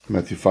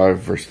Matthew 5,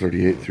 verse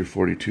 38 through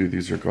 42,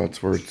 these are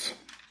God's words.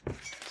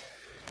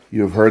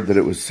 You have heard that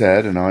it was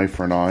said, an eye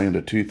for an eye and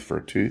a tooth for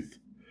a tooth.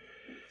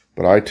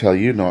 But I tell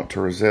you not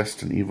to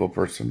resist an evil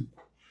person.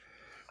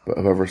 But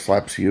whoever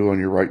slaps you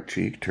on your right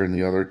cheek, turn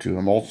the other to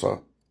him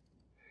also.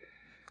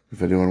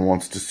 If anyone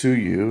wants to sue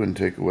you and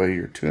take away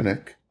your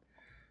tunic,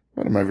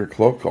 let him have your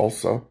cloak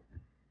also.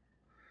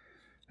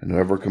 And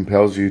whoever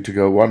compels you to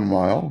go 1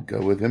 mile,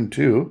 go with him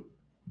 2.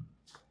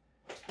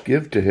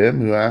 Give to him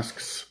who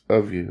asks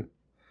of you,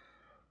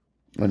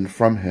 and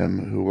from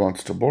him who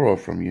wants to borrow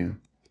from you,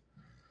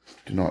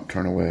 do not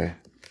turn away.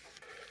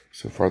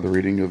 So far, the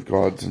reading of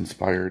God's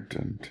inspired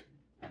and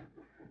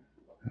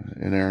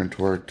inerrant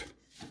word.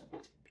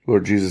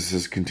 Lord Jesus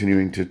is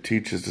continuing to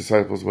teach his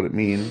disciples what it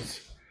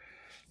means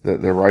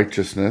that their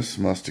righteousness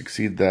must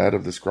exceed that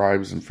of the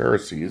scribes and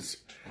Pharisees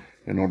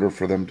in order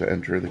for them to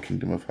enter the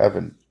kingdom of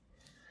heaven.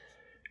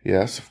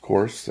 Yes, of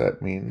course,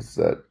 that means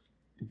that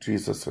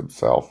Jesus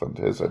himself and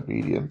his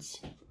obedience,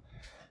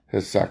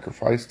 his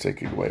sacrifice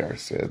taking away our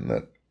sin,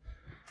 that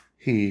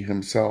he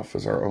himself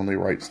is our only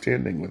right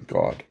standing with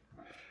God.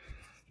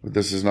 But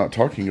this is not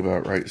talking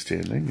about right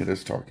standing. It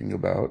is talking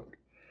about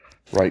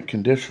right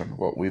condition,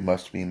 what we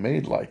must be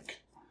made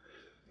like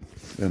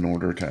in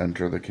order to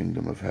enter the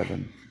kingdom of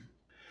heaven.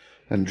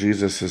 And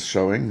Jesus is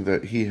showing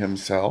that he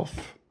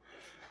himself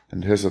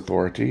and his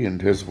authority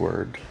and his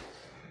word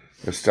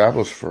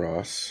establish for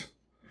us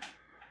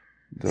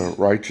the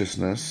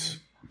righteousness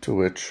to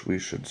which we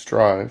should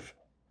strive,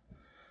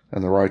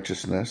 and the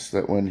righteousness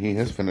that when he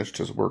has finished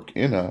his work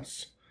in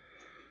us,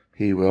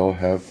 he will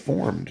have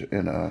formed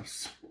in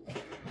us,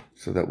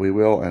 so that we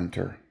will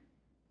enter.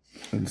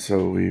 And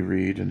so we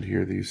read and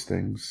hear these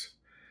things,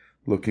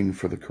 looking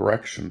for the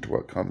correction to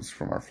what comes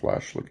from our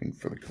flesh, looking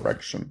for the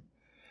correction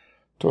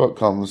to what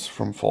comes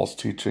from false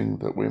teaching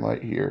that we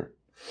might hear,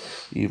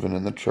 even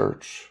in the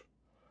church,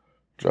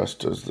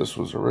 just as this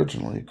was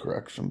originally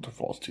correction to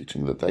false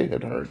teaching that they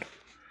had heard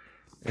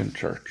in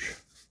church.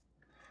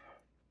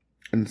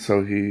 And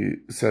so he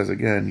says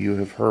again, you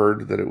have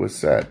heard that it was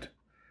said.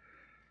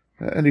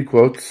 And he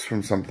quotes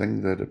from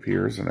something that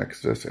appears in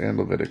Exodus and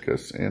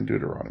Leviticus and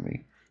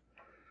Deuteronomy.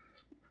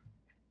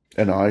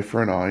 An eye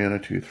for an eye and a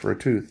tooth for a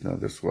tooth. Now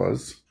this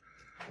was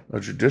a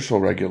judicial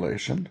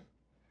regulation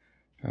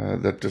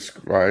that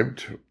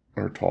described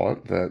or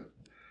taught that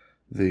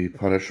the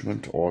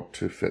punishment ought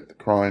to fit the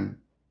crime.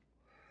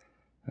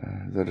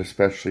 That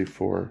especially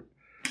for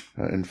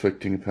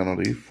inflicting a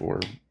penalty for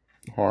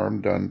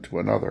harm done to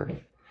another,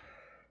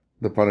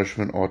 the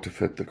punishment ought to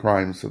fit the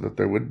crime so that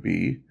there would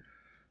be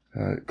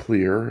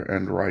clear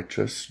and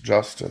righteous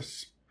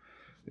justice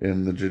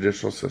in the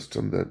judicial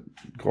system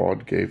that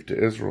God gave to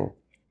Israel.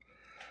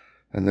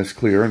 And this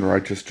clear and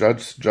righteous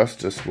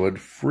justice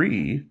would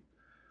free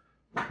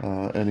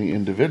any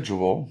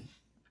individual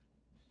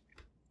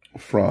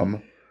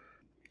from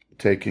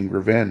taking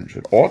revenge.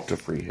 It ought to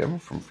free him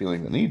from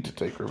feeling the need to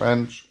take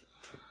revenge.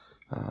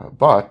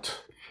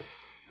 But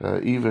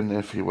even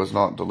if he was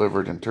not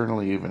delivered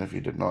internally, even if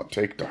he did not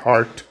take to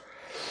heart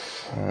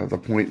the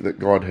point that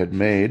God had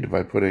made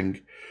by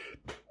putting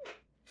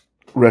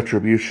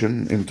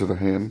retribution into the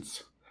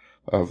hands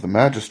of the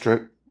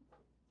magistrate,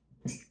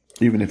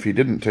 even if he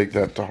didn't take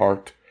that to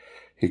heart,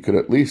 he could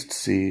at least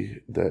see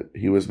that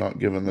he was not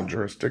given the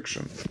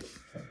jurisdiction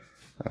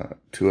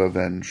to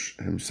avenge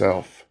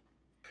himself.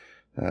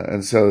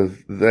 And so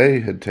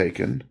they had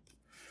taken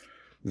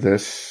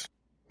this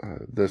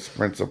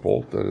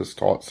principle that is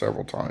taught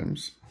several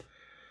times,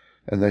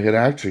 and they had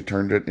actually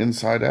turned it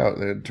inside out.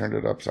 They had turned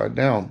it upside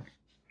down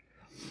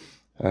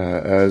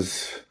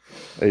as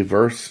a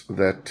verse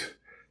that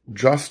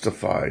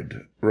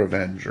justified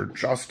revenge or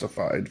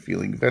justified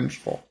feeling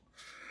vengeful.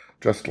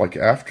 Just like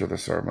after the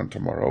sermon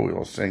tomorrow, we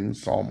will sing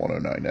Psalm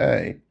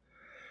 109a,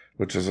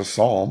 which is a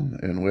psalm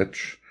in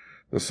which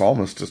the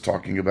psalmist is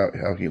talking about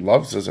how he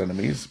loves his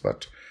enemies,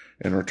 but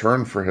in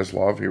return for his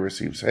love, he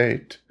receives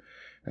hate,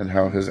 and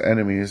how his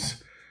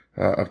enemies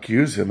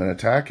accuse him and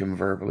attack him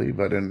verbally,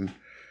 but in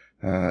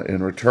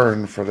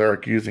return for their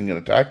accusing and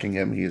attacking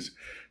him, he's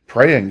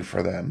praying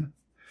for them.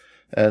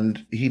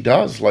 And he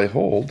does lay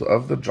hold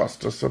of the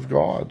justice of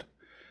God,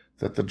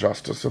 that the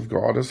justice of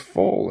God is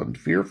full and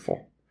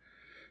fearful.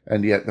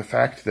 And yet the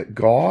fact that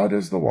God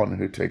is the one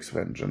who takes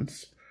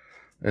vengeance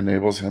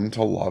enables him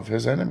to love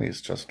his enemies,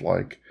 just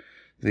like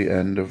the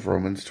end of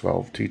Romans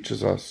 12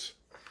 teaches us.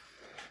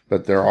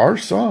 But there are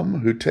some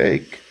who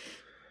take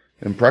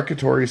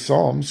imprecatory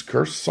psalms,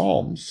 cursed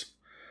psalms,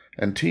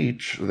 and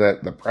teach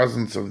that the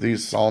presence of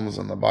these psalms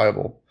in the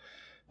Bible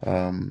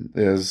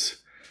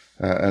is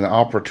an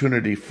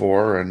opportunity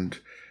for and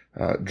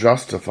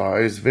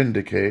justifies,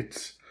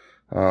 vindicates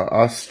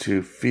us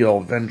to feel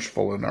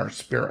vengeful in our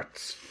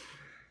spirits.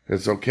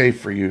 It's okay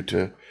for you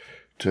to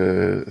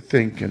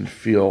think and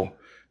feel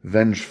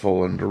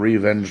vengeful and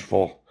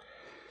revengeful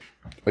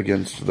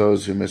against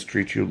those who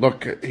mistreat you.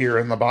 Look here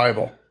in the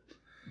Bible.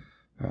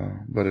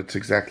 But it's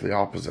exactly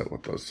opposite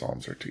what those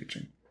psalms are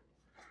teaching.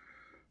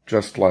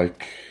 Just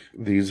like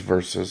these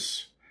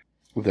verses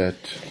that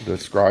the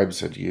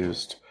scribes had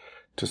used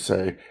to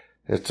say,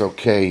 It's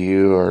okay.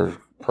 You are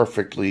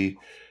perfectly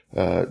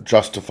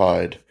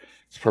justified.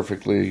 It's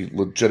perfectly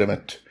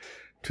legitimate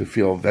to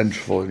feel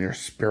vengeful in your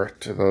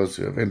spirit to those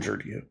who have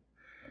injured you.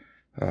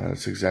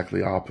 It's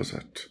exactly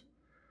opposite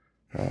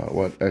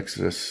what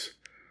Exodus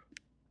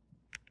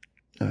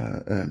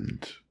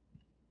and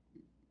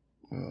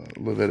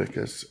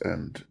Leviticus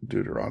and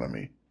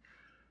Deuteronomy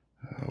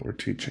were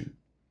teaching.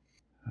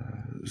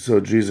 So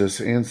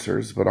Jesus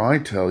answers, "But I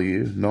tell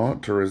you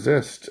not to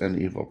resist an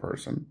evil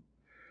person.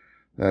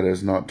 That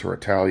is, not to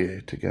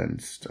retaliate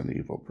against an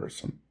evil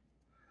person.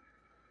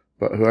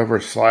 But whoever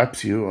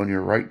slaps you on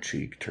your right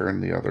cheek,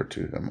 turn the other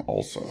to him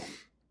also."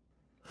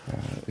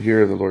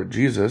 Here the Lord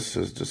Jesus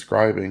is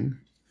describing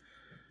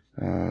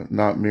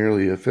not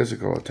merely a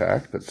physical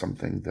attack, but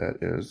something that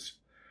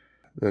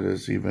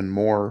is even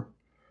more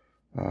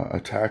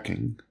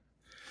attacking,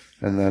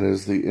 and that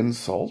is the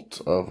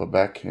insult of a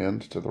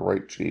backhand to the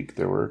right cheek.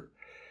 There were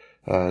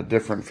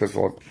different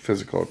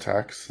physical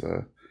attacks.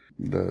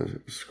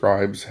 The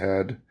scribes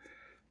had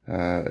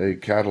a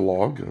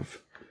catalog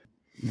of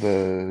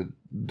the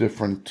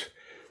different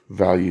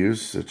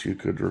values that you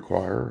could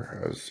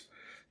require as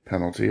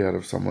penalty out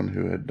of someone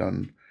who had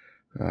done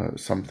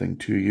something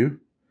to you.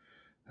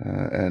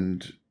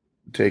 And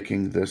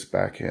taking this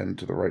backhand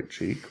to the right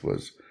cheek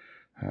was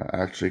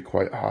actually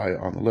quite high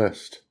on the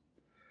list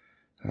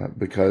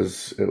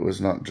because it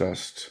was not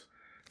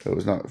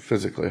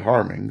physically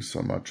harming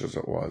so much as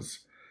it was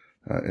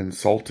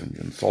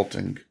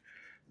insulting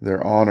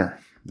their honor.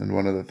 And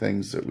one of the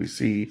things that we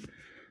see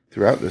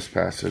throughout this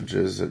passage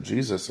is that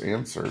Jesus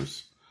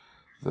answers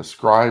the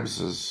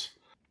scribes as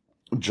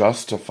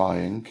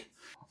justifying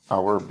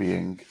our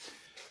being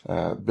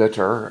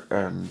bitter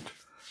and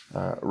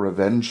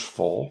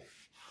revengeful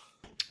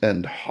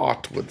and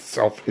hot with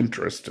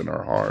self-interest in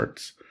our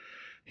hearts.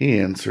 He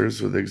answers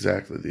with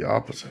exactly the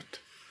opposite.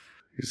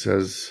 He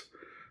says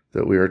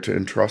that we are to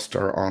entrust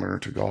our honor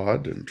to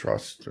God,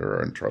 entrust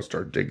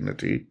our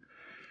dignity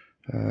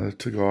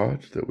to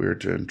God, that we are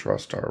to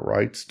entrust our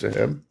rights to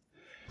Him,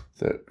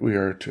 that we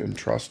are to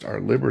entrust our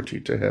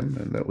liberty to Him,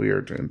 and that we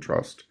are to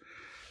entrust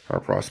our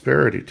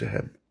prosperity to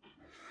Him.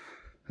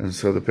 And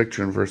so the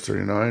picture in verse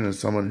 39 is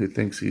someone who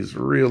thinks he's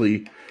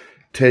really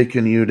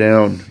taken you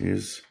down.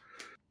 He's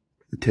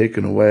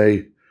taken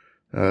away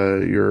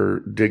your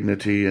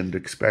dignity and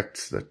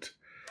expects that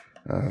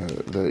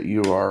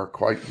you are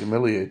quite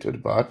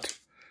humiliated, but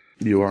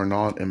you are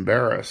not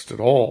embarrassed at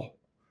all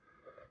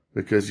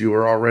because you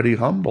are already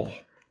humble.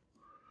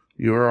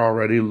 You are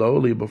already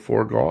lowly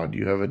before God.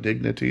 You have a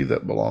dignity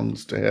that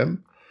belongs to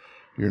Him.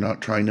 You're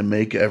not trying to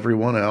make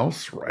everyone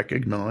else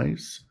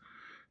recognize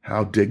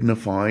how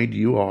dignified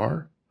you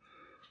are.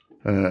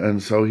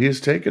 And so He has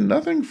taken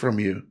nothing from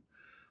you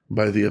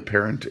by the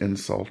apparent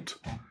insult.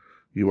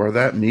 You are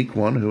that meek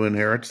one who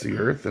inherits the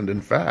earth, and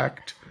in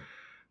fact,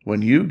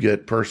 when you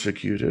get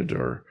persecuted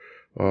or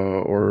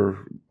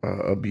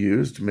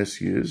abused,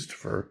 misused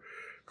for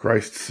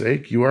Christ's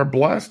sake, you are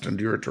blessed, and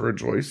you are to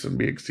rejoice and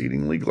be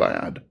exceedingly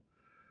glad.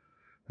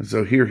 And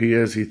so here he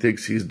is, he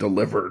thinks he's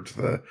delivered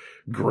the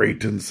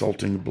great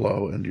insulting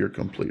blow, and you're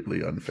completely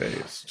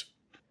unfazed.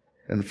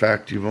 In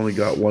fact, you've only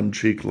got one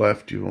cheek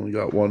left. You've only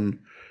got one.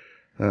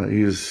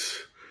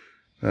 You've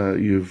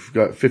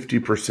got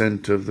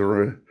 50% of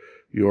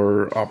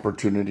your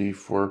opportunity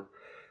for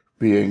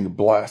being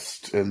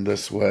blessed in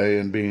this way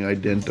and being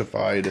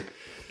identified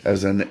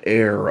as an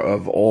heir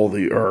of all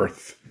the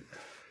earth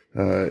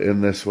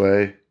in this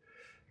way.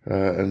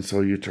 And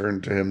so you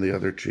turn to him the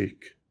other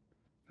cheek.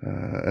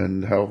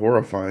 And how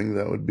horrifying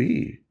that would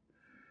be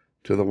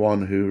to the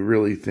one who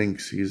really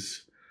thinks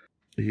he's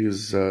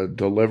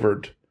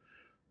delivered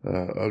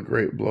a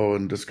great blow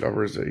and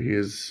discovers that he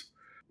has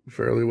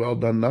fairly well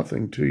done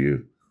nothing to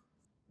you,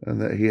 and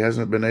that he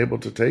hasn't been able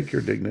to take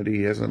your dignity.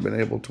 He hasn't been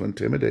able to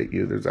intimidate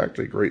you. There's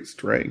actually great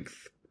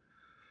strength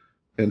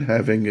in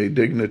having a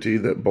dignity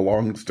that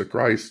belongs to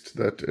Christ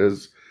that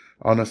is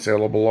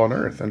unassailable on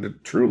earth. And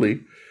it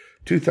truly,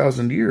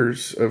 2,000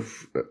 years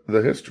of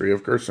the history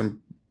of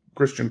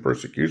Christian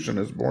persecution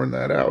has borne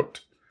that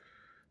out.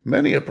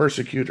 Many a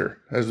persecutor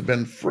has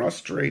been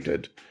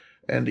frustrated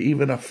and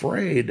even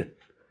afraid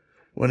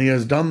when he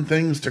has done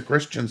things to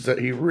Christians that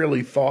he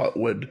really thought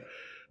would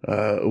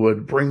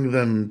bring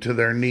them to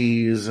their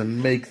knees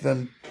and make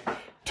them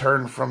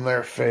turn from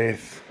their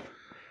faith.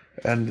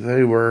 And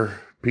they were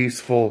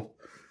peaceful,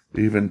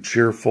 even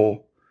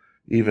cheerful,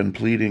 even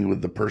pleading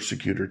with the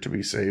persecutor to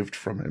be saved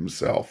from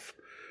himself,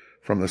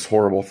 from this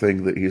horrible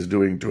thing that he's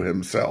doing to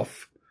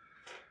himself.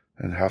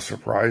 And how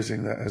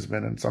surprising that has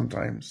been, and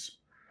sometimes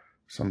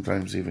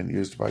even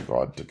used by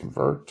God to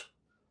convert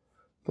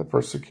the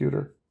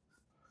persecutor.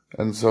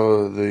 And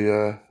so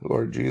the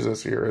Lord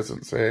Jesus here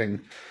isn't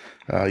saying,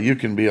 you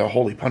can be a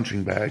holy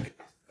punching bag.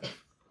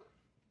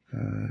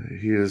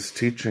 He is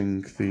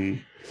teaching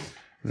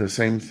the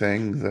same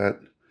thing that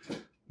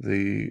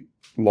the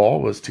law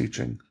was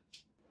teaching,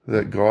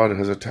 that God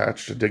has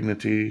attached a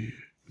dignity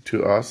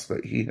to us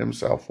that He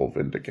Himself will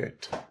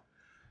vindicate,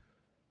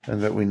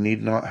 and that we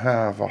need not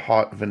have a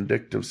hot,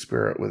 vindictive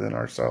spirit within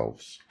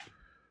ourselves.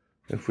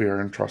 if we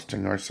are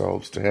entrusting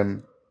ourselves to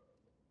him.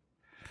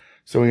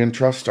 So we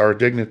entrust our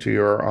dignity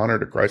or our honor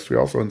to Christ. We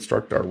also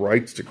instruct our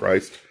rights to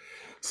Christ.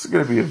 This is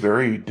going to be a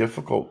very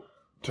difficult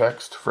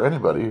text for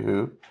anybody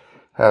who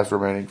has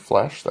remaining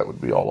flesh. That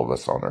would be all of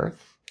us on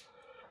earth.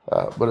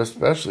 But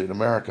especially in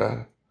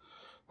America,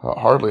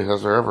 hardly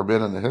has there ever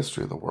been in the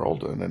history of the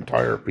world an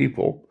entire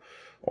people,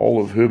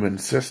 all of whom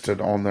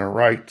insisted on their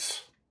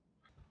rights.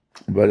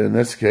 But in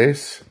this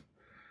case,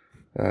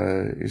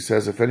 he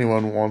says, if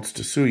anyone wants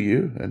to sue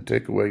you and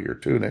take away your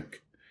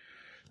tunic,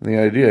 and the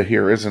idea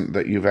here isn't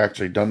that you've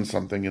actually done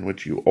something in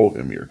which you owe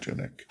him your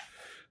tunic,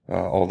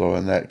 although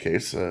in that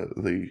case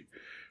the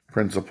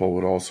principle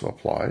would also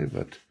apply,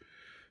 but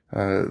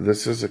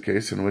this is a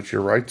case in which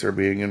your rights are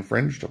being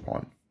infringed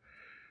upon,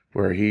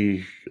 where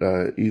he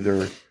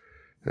either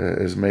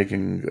is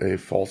making a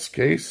false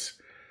case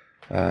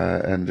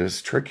and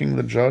is tricking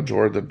the judge,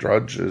 or the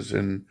judge is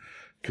in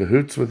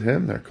cahoots with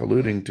him. They're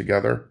colluding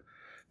together,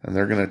 and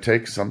they're going to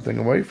take something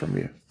away from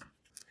you.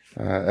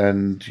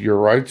 And your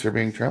rights are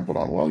being trampled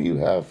on. Well, you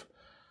have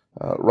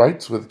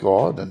rights with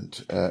God,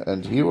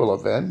 and he will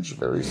avenge.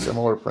 Very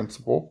similar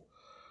principle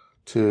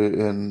to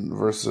in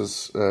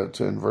verse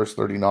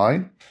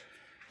 39.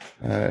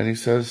 And he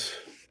says,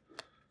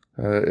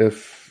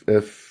 if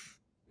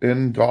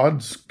in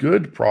God's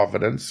good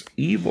providence,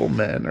 evil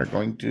men are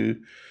going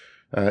to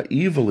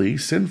evilly,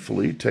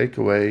 sinfully take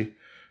away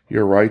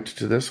your right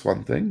to this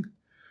one thing,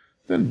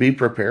 then be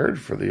prepared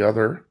for the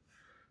other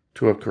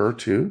to occur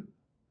too.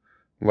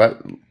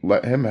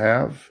 Let him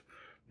have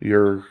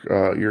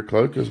your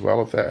cloak as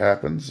well if that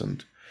happens.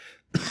 And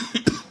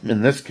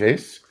in this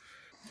case,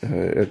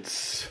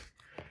 it's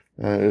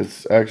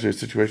actually a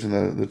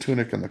situation. The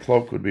tunic and the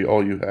cloak would be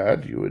all you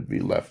had. You would be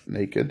left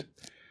naked,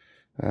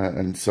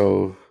 and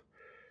so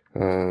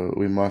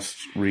we must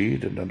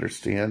read and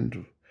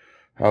understand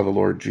how the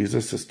Lord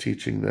Jesus is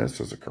teaching this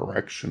as a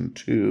correction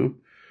to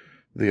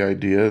the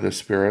idea, the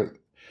spirit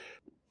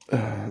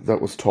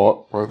that was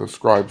taught by the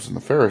scribes and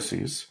the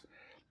Pharisees.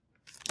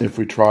 If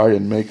we try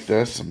and make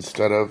this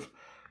instead of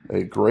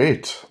a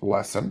great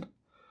lesson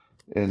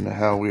in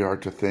how we are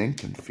to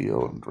think and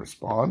feel and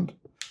respond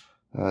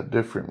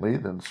differently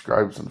than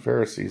scribes and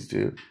Pharisees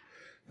do,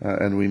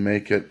 and we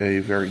make it a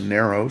very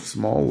narrow,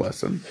 small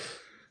lesson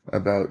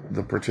about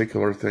the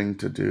particular thing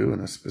to do in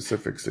a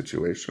specific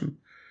situation,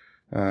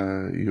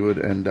 you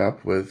would end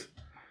up with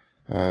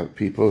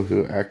people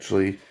who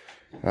actually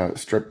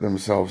strip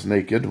themselves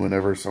naked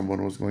whenever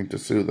someone was going to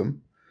sue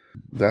them.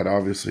 That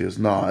obviously is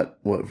not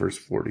what verse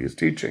 40 is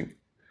teaching.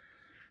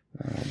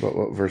 But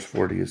what verse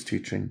 40 is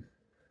teaching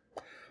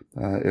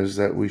is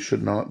that we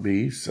should not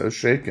be so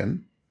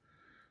shaken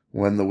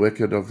when the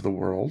wicked of the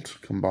world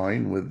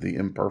combine with the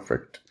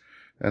imperfect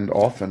and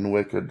often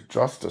wicked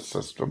justice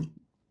system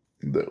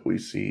that we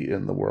see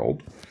in the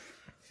world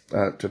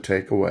to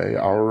take away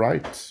our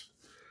rights,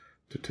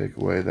 to take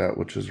away that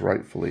which is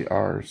rightfully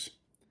ours.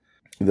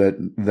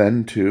 That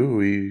then too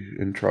we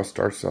entrust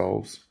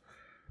ourselves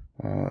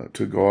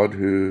to God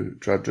who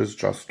judges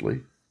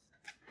justly,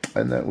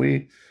 and that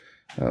we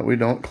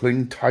don't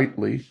cling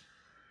tightly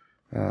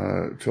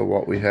to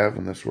what we have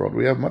in this world.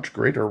 We have much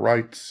greater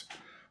rights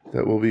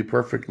that will be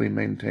perfectly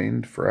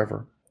maintained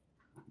forever.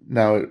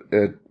 Now,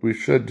 we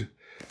should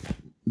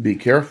be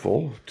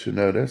careful to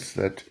notice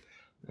that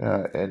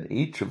in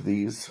each of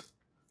these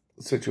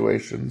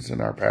situations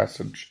in our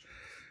passage,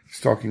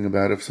 it's talking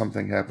about if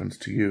something happens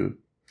to you.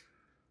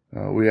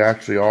 We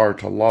actually are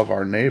to love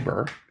our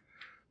neighbor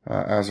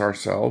as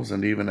ourselves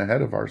and even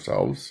ahead of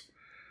ourselves.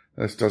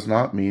 This does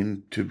not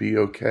mean to be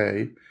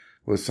okay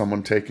with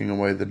someone taking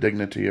away the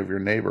dignity of your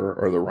neighbor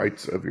or the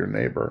rights of your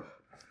neighbor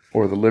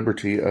or the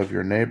liberty of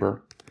your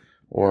neighbor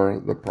or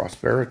the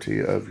prosperity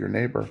of your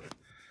neighbor.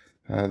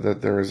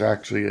 That there is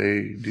actually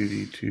a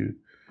duty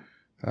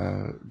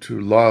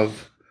to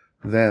love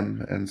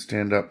them and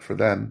stand up for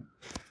them,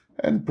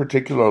 and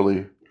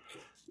particularly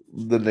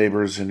the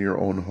neighbors in your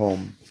own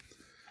home.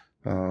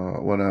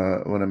 When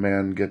a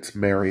man gets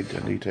married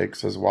and he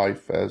takes his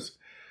wife as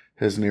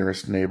his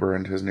nearest neighbor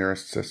and his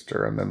nearest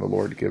sister, and then the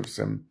Lord gives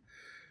him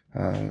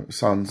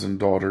sons and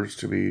daughters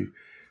to be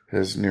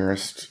his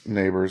nearest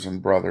neighbors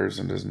and brothers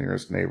and his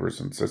nearest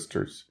neighbors and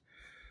sisters,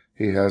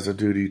 he has a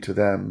duty to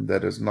them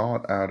that is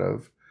not out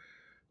of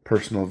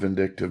personal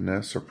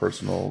vindictiveness or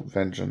personal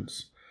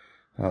vengeance,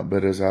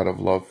 but is out of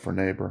love for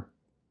neighbor.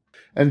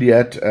 And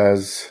yet,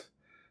 as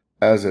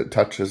it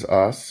touches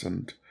us,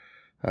 and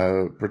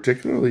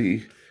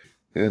particularly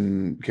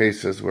in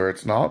cases where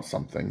it's not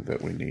something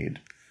that we need,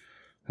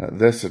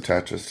 this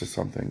attaches to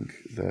something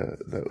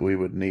that we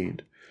would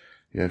need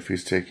if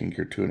he's taking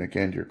your tunic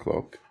and your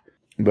cloak.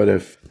 But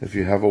if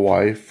you have a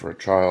wife or a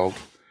child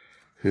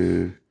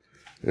who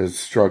is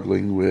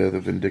struggling with a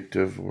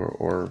vindictive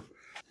or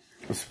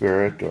a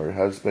spirit, or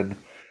has been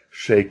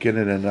shaken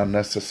in an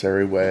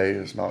unnecessary way,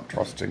 is not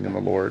trusting in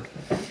the Lord,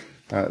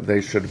 they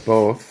should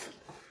both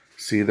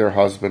see their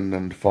husband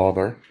and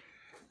father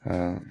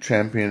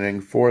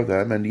championing for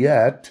them, and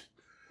yet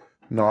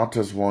not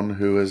as one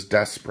who is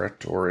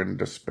desperate or in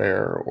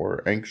despair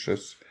or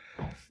anxious,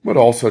 but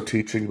also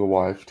teaching the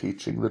wife,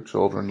 teaching the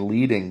children,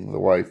 leading the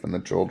wife and the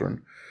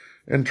children,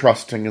 and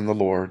trusting in the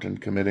Lord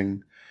and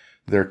committing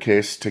their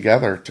case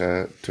together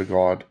to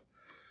God,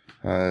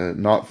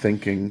 not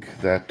thinking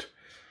that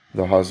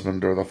the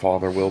husband or the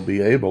father will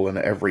be able in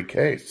every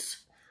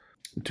case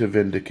to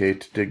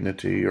vindicate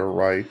dignity or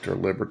right or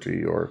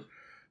liberty or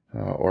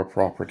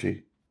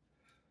property,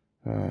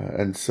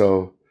 and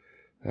so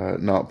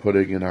not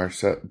putting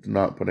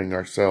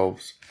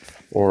ourselves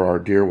or our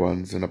dear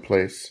ones in a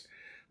place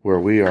where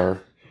we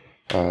are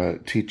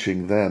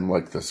teaching them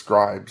like the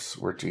scribes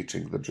were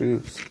teaching the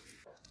Jews.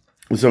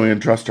 So we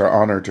entrust our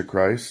honor to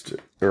Christ,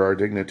 or our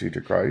dignity to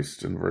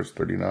Christ, in verse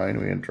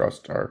 39. We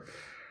entrust our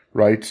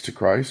rights to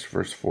Christ,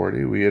 verse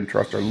 40. We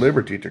entrust our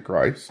liberty to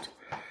Christ,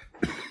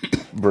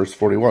 verse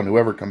 41.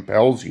 Whoever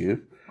compels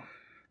you,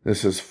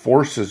 this is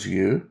forces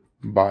you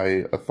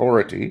by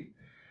authority,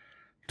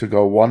 to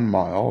go 1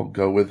 mile,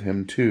 go with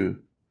him 2.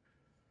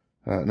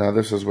 Now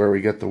this is where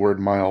we get the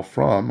word mile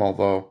from,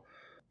 although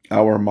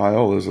our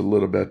mile is a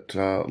little bit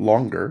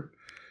longer.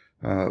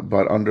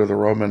 But under the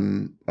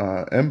Roman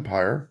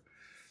Empire,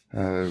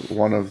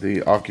 one of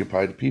the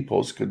occupied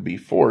peoples could be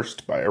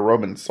forced by a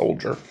Roman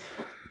soldier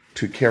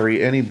to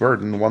carry any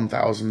burden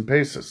 1,000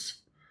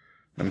 paces.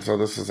 And so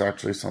this is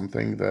actually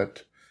something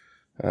that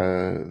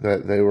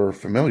they were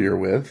familiar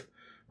with.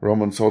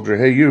 Roman soldier,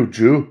 hey you,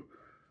 Jew,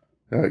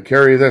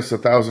 carry this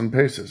 1,000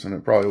 paces. And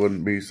it probably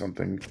wouldn't be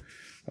something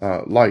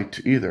light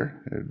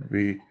either. It'd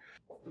be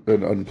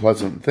an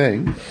unpleasant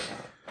thing.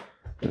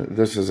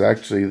 This is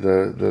actually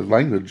the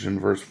language in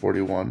verse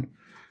 41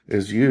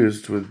 is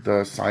used with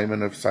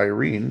Simon of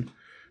Cyrene,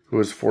 who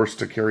was forced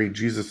to carry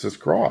Jesus'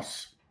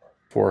 cross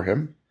for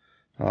him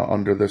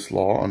under this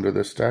law, under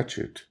this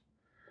statute.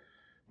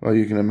 Well,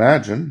 you can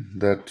imagine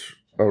that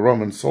a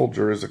Roman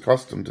soldier is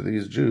accustomed to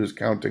these Jews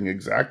counting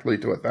exactly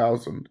to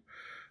 1,000,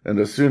 and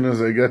as soon as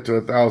they get to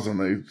 1,000,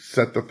 they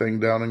set the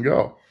thing down and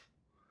go.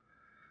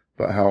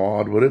 But how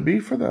odd would it be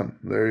for them?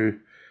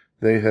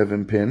 They have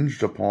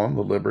impinged upon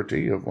the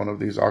liberty of one of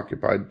these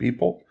occupied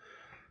people,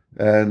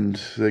 and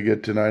they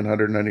get to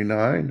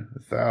 999,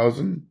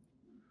 1,000,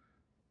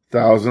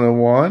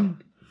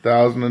 1,001,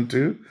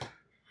 1,002,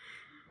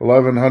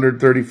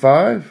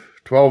 1,135,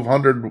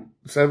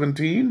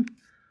 1,217,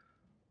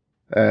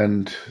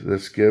 and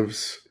this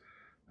gives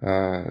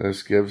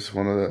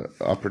one of the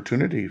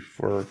opportunity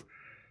for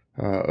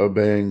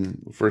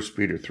obeying 1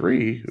 Peter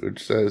 3,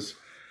 which says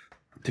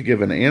to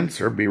give an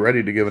answer, be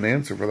ready to give an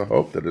answer for the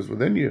hope that is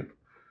within you.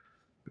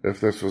 If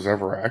this was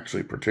ever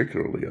actually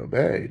particularly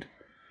obeyed,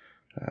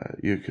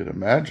 you could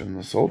imagine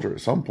the soldier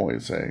at some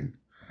point saying,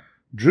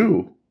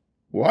 Jew,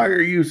 why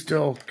are you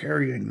still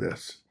carrying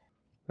this?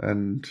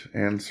 And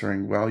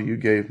answering, well, you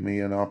gave me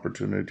an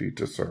opportunity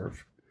to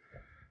serve.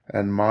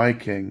 And my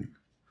king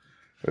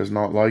is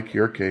not like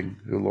your king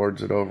who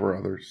lords it over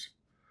others.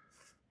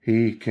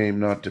 He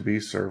came not to be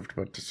served,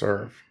 but to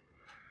serve,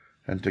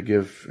 and to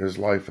give his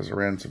life as a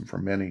ransom for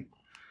many.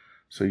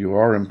 So you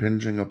are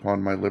impinging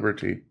upon my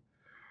liberty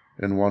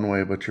in one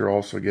way, but you're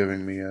also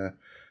giving me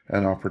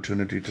an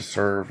opportunity to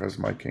serve as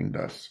my king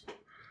does.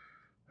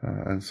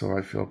 And so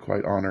I feel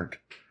quite honored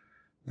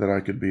that I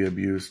could be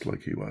abused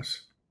like he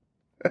was.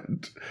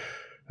 And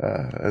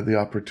the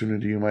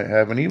opportunity you might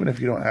have, and even if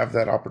you don't have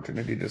that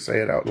opportunity to say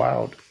it out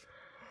loud,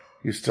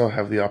 you still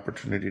have the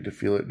opportunity to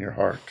feel it in your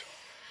heart.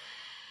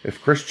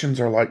 If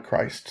Christians are like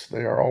Christ,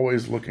 they are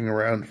always looking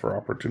around for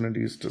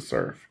opportunities to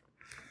serve.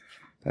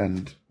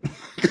 And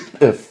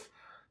if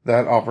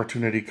that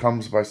opportunity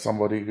comes by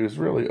somebody who's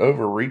really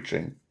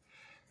overreaching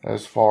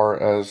as far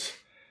as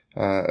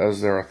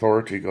their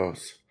authority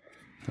goes,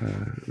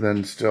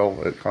 then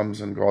still it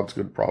comes in God's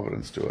good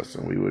providence to us,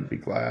 and we would be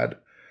glad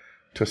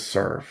to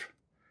serve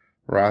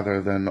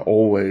rather than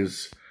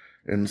always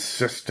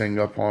insisting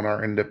upon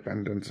our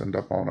independence and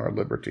upon our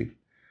liberty.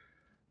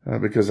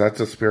 Because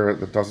that's a spirit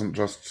that doesn't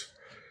just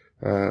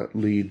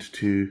lead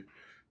to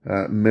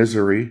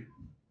misery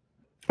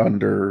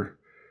under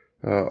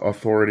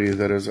authority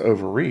that is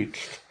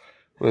overreached,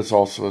 but it's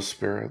also a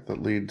spirit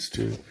that leads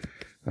to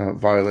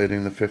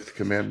violating the 5th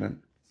commandment.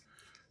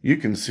 You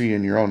can see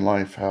in your own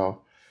life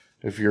how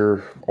if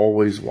you're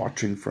always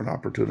watching for an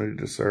opportunity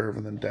to serve,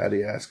 and then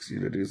daddy asks you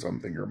to do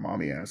something or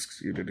mommy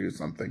asks you to do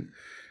something,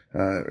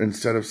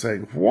 instead of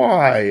saying,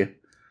 why?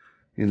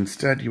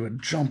 Instead, you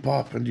would jump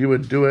up and you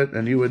would do it,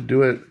 and you would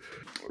do it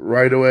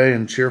right away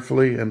and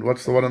cheerfully. And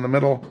what's the one in the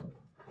middle?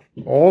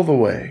 All the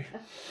way.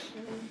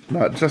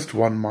 Not just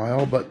 1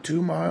 mile, but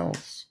 2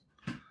 miles.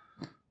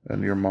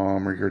 And your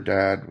mom or your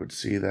dad would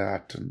see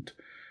that, and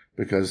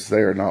because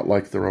they are not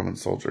like the Roman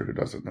soldier who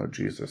doesn't know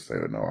Jesus, they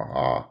would know,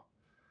 aha,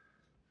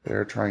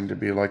 they're trying to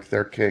be like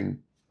their king,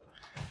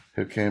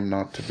 who came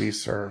not to be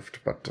served,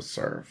 but to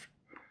serve.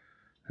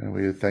 And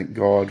we thank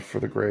God for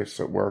the grace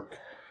at work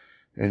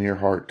in your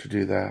heart to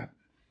do that.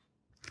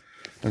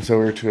 And so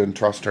we're to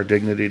entrust our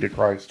dignity to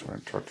Christ. We're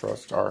to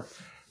entrust our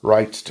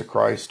rights to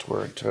Christ.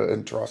 We're to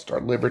entrust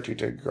our liberty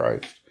to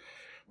Christ.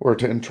 We're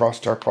to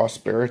entrust our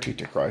prosperity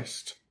to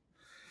Christ.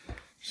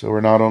 So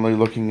we're not only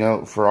looking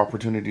out for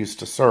opportunities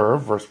to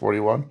serve, verse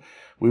 41,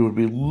 we would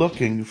be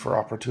looking for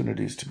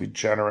opportunities to be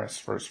generous,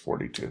 verse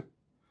 42.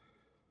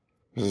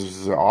 This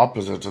is the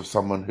opposite of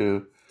someone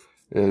who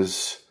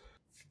is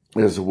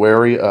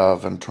wary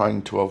of and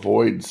trying to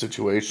avoid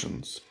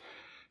situations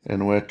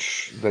in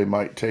which they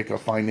might take a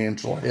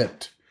financial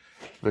hit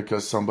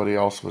because somebody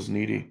else was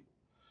needy.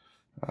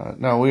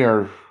 Now, we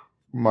are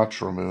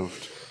much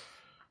removed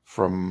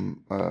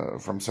from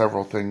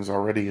several things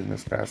already in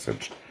this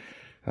passage,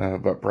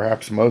 but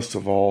perhaps most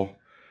of all,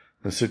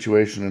 the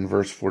situation in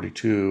verse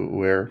 42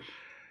 where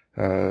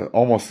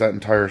almost that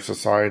entire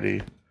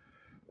society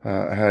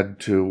had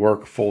to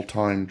work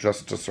full-time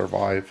just to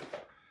survive.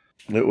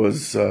 It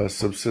was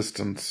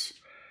subsistence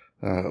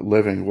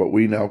living, what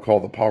we now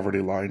call the poverty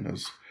line,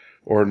 is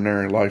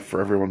ordinary life for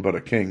everyone but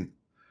a king,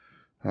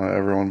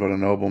 everyone but a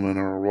nobleman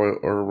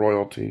or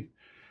royalty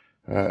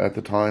at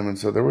the time. And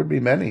so there would be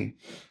many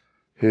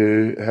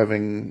who,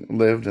 having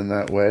lived in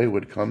that way,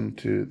 would come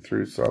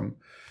through some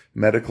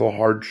medical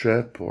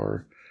hardship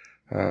or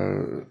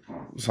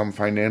some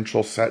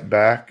financial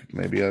setback,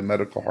 maybe a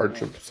medical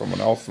hardship for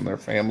someone else in their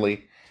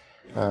family,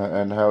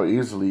 and how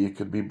easily you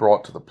could be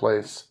brought to the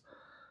place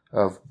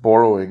of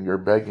borrowing or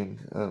begging.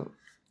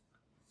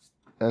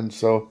 And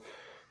so,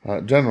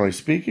 generally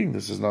speaking,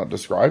 this is not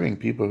describing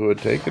people who would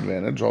take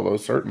advantage, although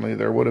certainly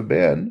there would have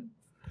been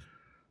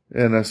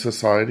in a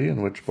society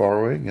in which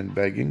borrowing and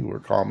begging were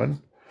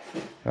common.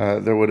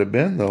 There would have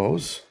been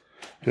those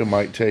who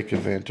might take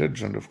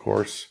advantage, and of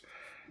course,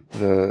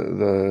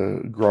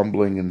 the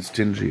grumbling and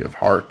stingy of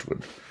heart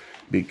would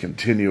be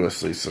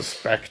continuously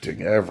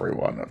suspecting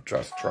everyone of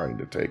just trying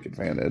to take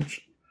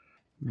advantage.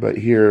 But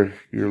here,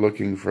 you're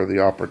looking for the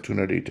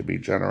opportunity to be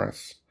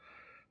generous,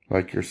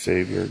 like your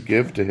Savior.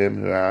 Give to him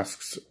who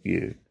asks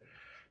you,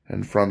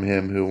 and from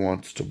him who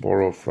wants to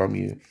borrow from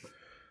you.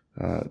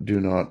 Do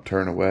not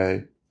turn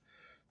away,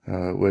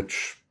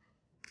 which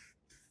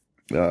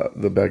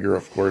the beggar,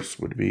 of course,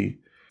 would be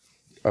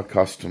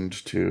accustomed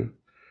to.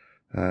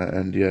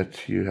 And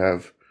yet you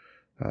have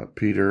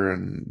Peter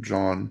and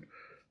John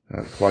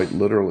quite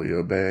literally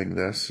obeying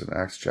this. In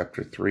Acts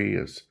chapter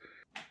 3,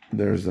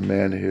 there's the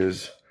man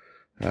who's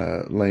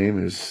lame,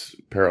 who's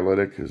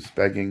paralytic, who's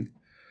begging.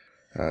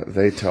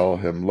 They tell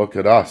him, look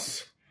at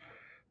us.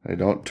 They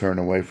don't turn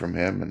away from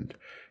him, and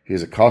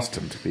he's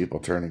accustomed to people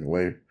turning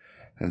away.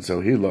 And so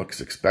he looks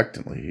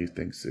expectantly. He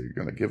thinks that you're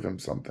going to give him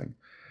something.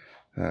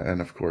 And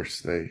of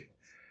course, they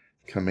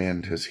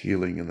command his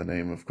healing in the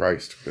name of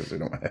Christ because they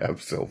don't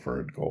have silver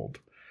and gold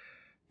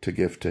to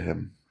give to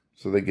him.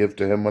 So they give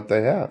to him what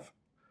they have.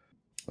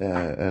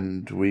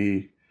 And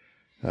we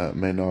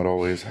may not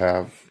always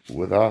have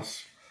with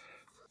us,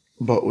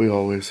 but we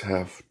always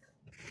have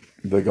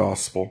the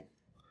gospel.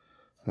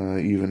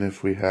 Even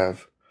if we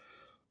have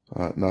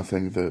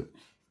nothing that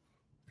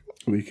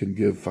we can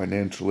give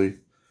financially,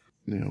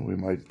 we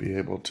might be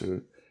able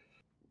to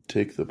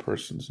take the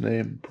person's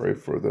name, pray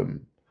for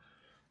them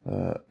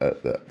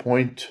at that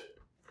point,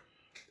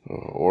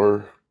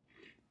 or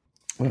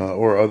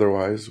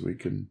otherwise we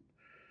can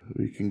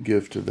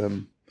give to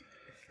them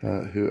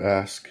who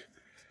ask.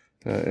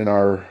 In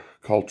our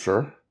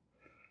culture,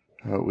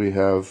 we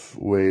have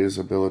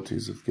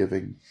abilities of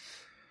giving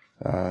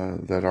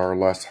that are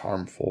less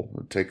harmful.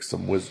 It takes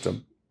some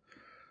wisdom.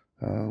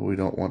 We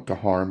don't want to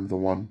harm the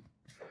one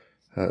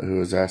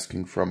who is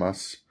asking from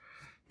us,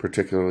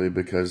 particularly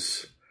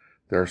because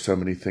there are so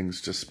many things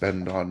to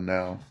spend on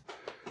now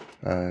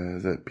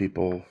that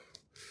people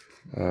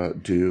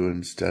do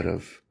instead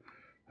of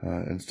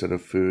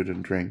food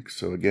and drink.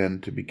 So again,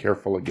 to be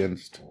careful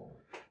against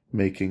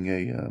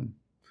making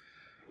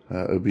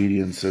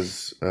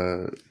obediences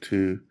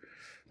to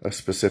a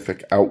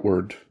specific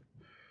outward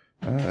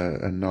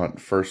and not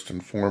first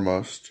and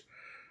foremost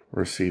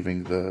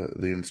receiving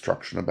the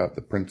instruction about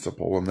the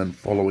principle and then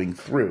following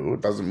through.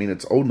 It doesn't mean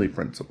it's only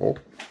principle.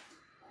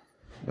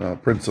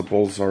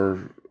 Principles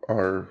are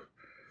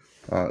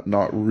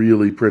not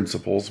really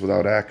principles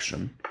without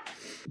action,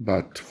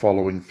 but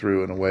following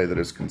through in a way that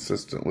is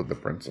consistent with the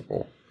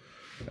principle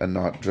and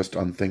not just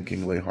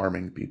unthinkingly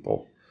harming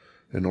people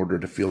in order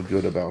to feel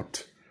good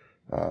about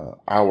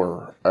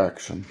our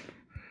action,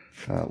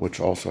 which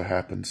also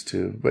happens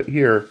too. But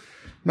here,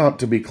 not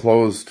to be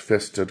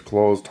closed-fisted,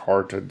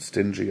 closed-hearted,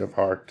 stingy of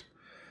heart,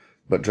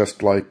 but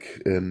just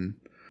like in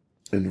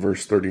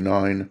verse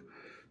 39,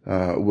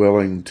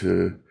 willing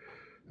to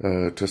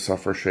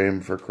suffer shame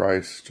for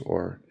Christ,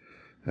 or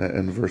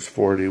in verse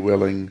 40,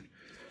 willing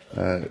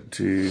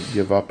to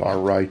give up our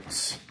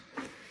rights,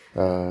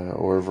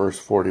 or verse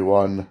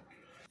 41,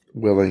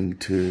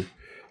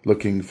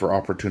 looking for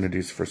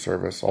opportunities for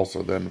service.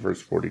 Also then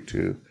verse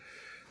 42,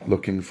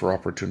 looking for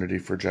opportunity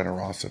for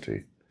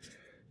generosity,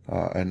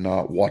 and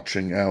not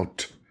watching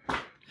out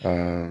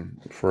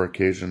for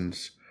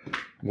occasions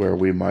where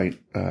we might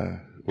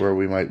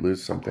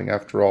lose something.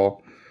 After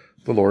all,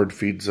 the Lord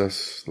feeds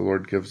us, the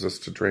Lord gives us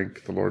to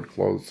drink, the Lord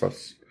clothes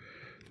us,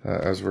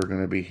 as we're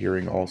going to be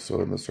hearing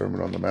also in the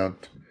Sermon on the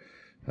Mount.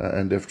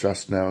 And if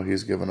just now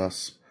he's given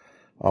us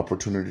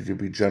opportunity to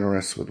be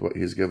generous with what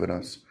he's given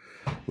us,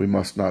 we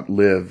must not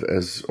live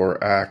as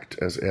or act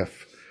as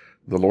if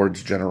the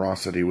Lord's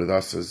generosity with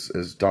us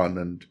is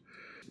done,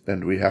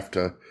 and we have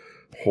to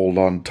hold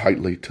on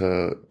tightly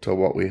to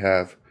what we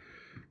have.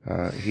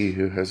 He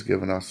who has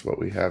given us what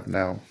we have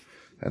now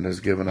and has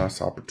given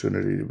us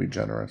opportunity to be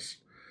generous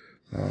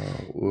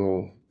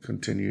will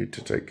continue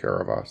to take care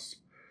of us,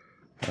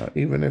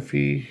 even if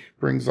he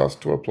brings us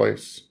to a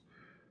place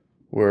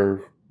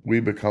where we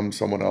become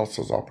someone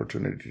else's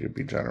opportunity to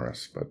be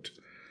generous. But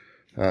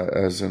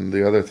as in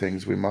the other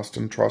things, we must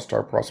entrust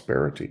our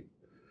prosperity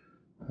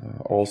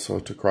also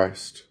to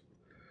Christ.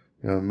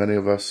 Many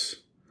of us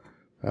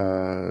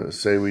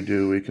say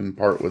we can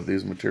part with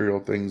these material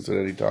things at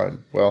any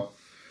time. Well,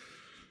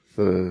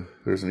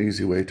 there's an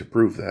easy way to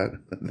prove that,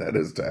 and that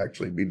is to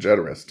actually be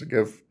generous, to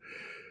give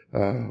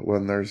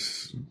when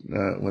there's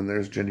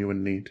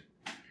genuine need.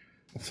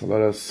 So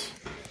let us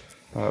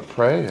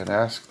pray and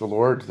ask the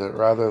Lord that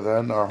rather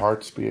than our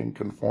hearts being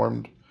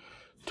conformed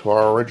to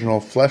our original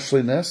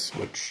fleshliness,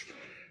 which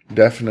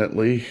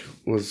definitely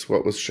was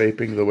what was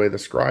shaping the way the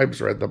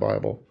scribes read the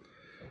Bible,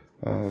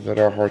 that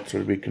our hearts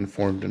would be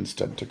conformed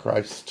instead to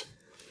Christ,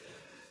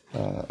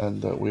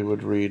 and that we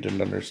would read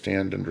and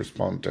understand and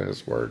respond to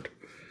his word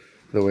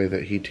the way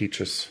that he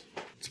teaches.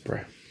 Let's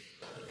pray.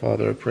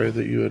 Father, I pray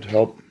that you would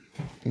help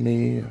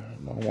me,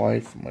 my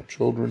wife, my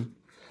children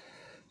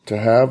to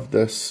have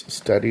this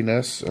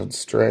steadiness and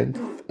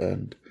strength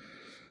and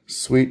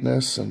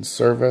sweetness and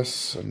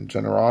service and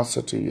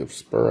generosity of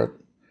spirit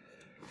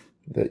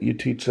that you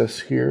teach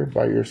us here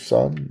by your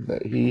Son,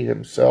 that he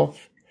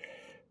himself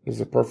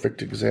is a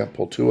perfect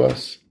example to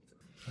us.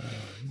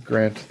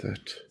 Grant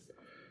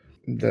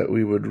that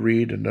we would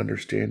read and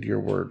understand your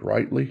word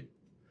rightly,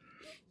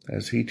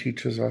 as he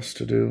teaches us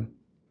to do,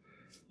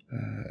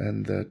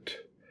 and that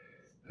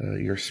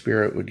your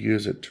Spirit would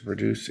use it to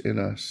produce in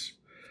us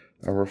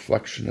a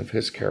reflection of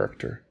his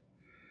character,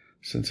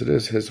 since it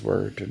is his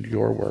word and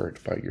your word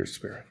by your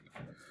Spirit.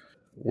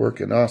 Work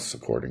in us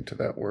according to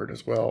that word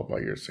as well by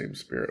your same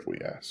Spirit, we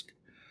ask.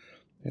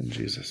 In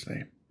Jesus'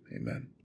 name, amen.